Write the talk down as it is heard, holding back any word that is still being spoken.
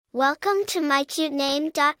Welcome to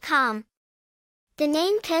mycutename.com. The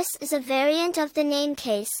name Kace is a variant of the name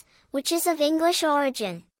Kace, which is of English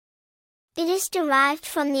origin. It is derived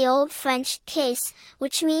from the Old French caisse,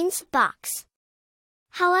 which means box.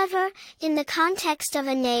 However, in the context of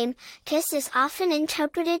a name, Kace is often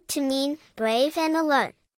interpreted to mean brave and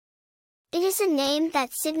alert. It is a name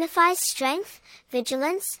that signifies strength,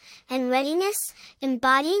 vigilance, and readiness,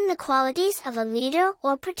 embodying the qualities of a leader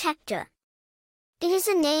or protector. It is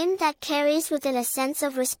a name that carries within a sense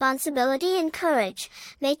of responsibility and courage,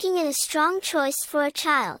 making it a strong choice for a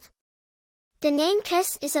child. The name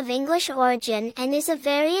Kace is of English origin and is a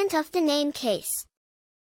variant of the name Kace.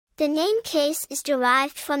 The name Kace is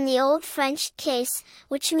derived from the Old French caisse,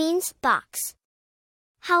 which means box.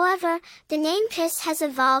 However, the name Kace has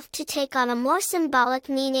evolved to take on a more symbolic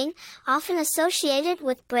meaning, often associated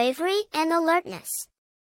with bravery and alertness.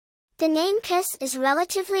 The name Kace is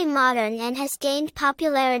relatively modern and has gained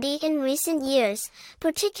popularity in recent years,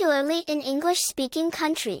 particularly in English-speaking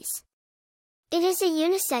countries. It is a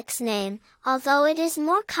unisex name, although it is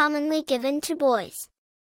more commonly given to boys.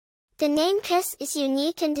 The name Kace is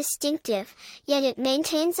unique and distinctive, yet it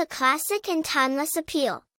maintains a classic and timeless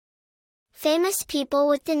appeal. Famous people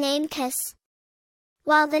with the name Kace.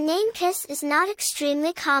 While the name Kace is not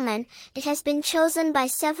extremely common, it has been chosen by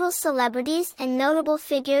several celebrities and notable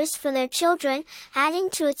figures for their children, adding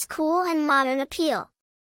to its cool and modern appeal.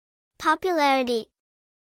 Popularity.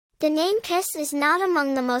 The name Kace is not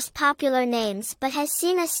among the most popular names but has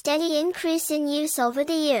seen a steady increase in use over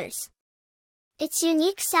the years. Its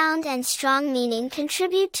unique sound and strong meaning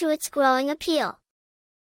contribute to its growing appeal.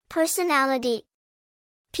 Personality.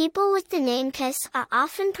 People with the name Kace are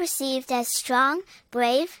often perceived as strong,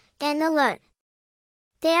 brave, and alert.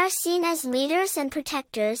 They are seen as leaders and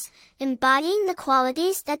protectors, embodying the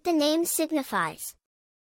qualities that the name signifies.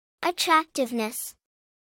 Attractiveness.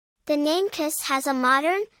 The name Kace has a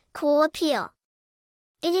modern, cool appeal.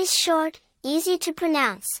 It is short, easy to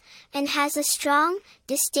pronounce, and has a strong,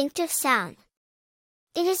 distinctive sound.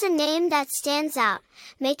 It is a name that stands out,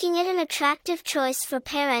 making it an attractive choice for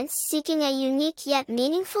parents seeking a unique yet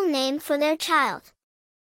meaningful name for their child.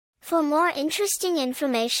 For more interesting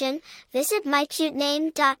information, visit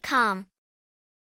mycutename.com.